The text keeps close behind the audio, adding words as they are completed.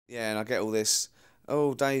Yeah, and I get all this,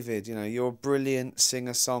 oh, David, you know, you're a brilliant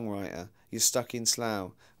singer-songwriter. You're stuck in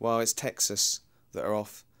Slough. Well, it's Texas that are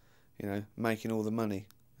off, you know, making all the money,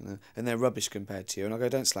 you know, and they're rubbish compared to you. And I go,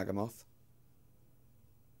 don't slag them off.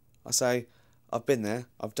 I say, I've been there,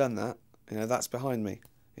 I've done that, you know, that's behind me,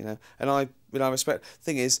 you know. And I respect.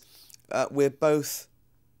 Thing is, we're both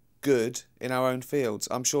good in our own fields.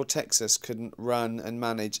 I'm sure Texas couldn't run and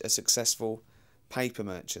manage a successful paper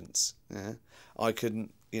merchants. Yeah, I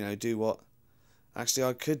couldn't, you know, do what. Actually,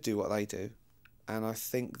 I could do what they do, and I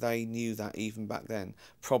think they knew that even back then.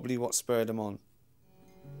 Probably what spurred them on.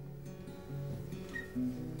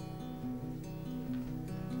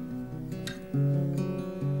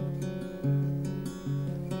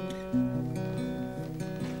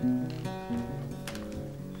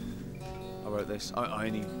 I wrote this. I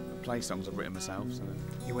only play songs I've written myself. So.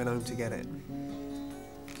 You went home to get it.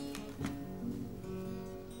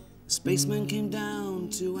 Spaceman came down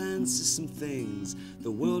to answer some things. The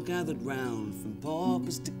world gathered round from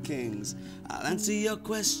paupers to kings. I'll answer your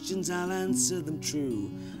questions, I'll answer them true.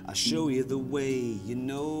 I'll show you the way, you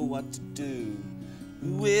know what to do.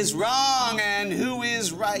 Who is wrong and who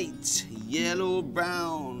is right? Yellow,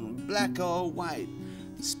 brown, black or white?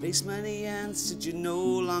 The spaceman, he answered, you're no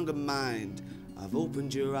longer mind. I've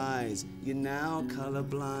opened your eyes, you're now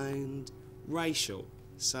colorblind. Racial,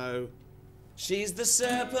 so... She's the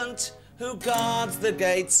serpent who guards the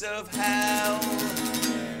gates of hell.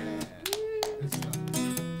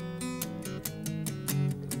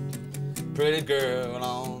 Pretty girl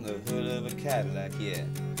on the hood of a Cadillac, yeah.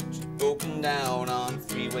 She's broken down on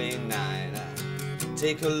Freeway 9.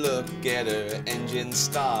 Take a look at her engine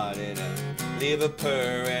started. Leave her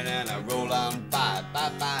purring and I roll on by,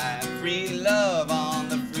 bye, bye. Free love on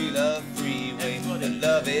the free love freeway. The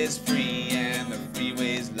love is free and the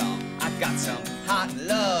freeway's long. I got some hot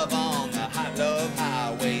love on the hot love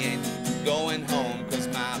highway. Ain't going home cause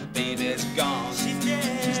my baby's gone. She's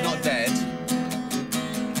dead. She's not dead.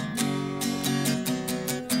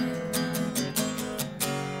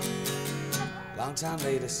 Long time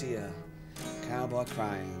later, see a cowboy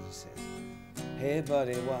crying. He says, hey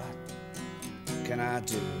buddy, what can I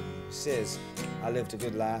do? He says, I lived a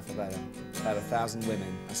good life, about 1,000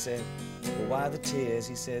 women. I said, well, why the tears?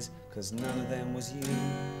 He says, cause none of them was you.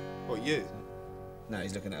 What, you? No,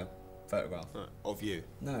 he's looking at a photograph. Of you?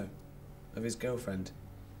 No, of his girlfriend.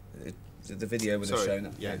 The video would have shown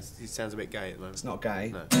that. Yeah, he sounds a bit gay at the moment. It's not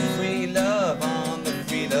gay. No. Free love on the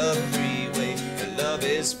free love freeway. The love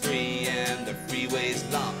is free and the freeway's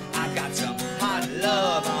long. I got some hot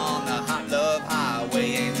love on the hot love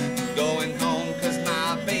highway. Ain't going home cause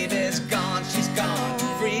my baby's gone. She's gone.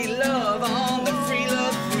 Free love on the free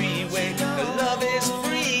love freeway. The love is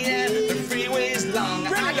free and the freeway's long.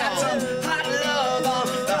 I got some hot love on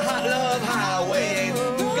the hot love highway. Ain't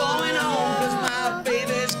going home cause my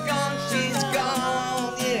baby's gone. She's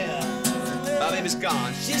gone, yeah. My baby's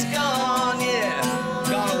gone. She's gone, yeah.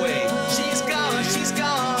 Gone away. She's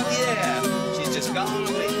gone, yeah. She's just gone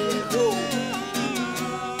away. Woo.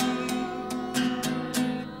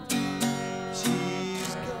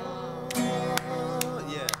 She's gone.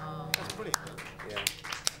 Yeah. That's brilliant. Yeah.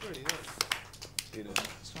 Really nice. You know,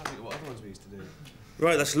 just trying to think of what other ones we used to do.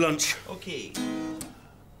 Right, that's lunch. Okay.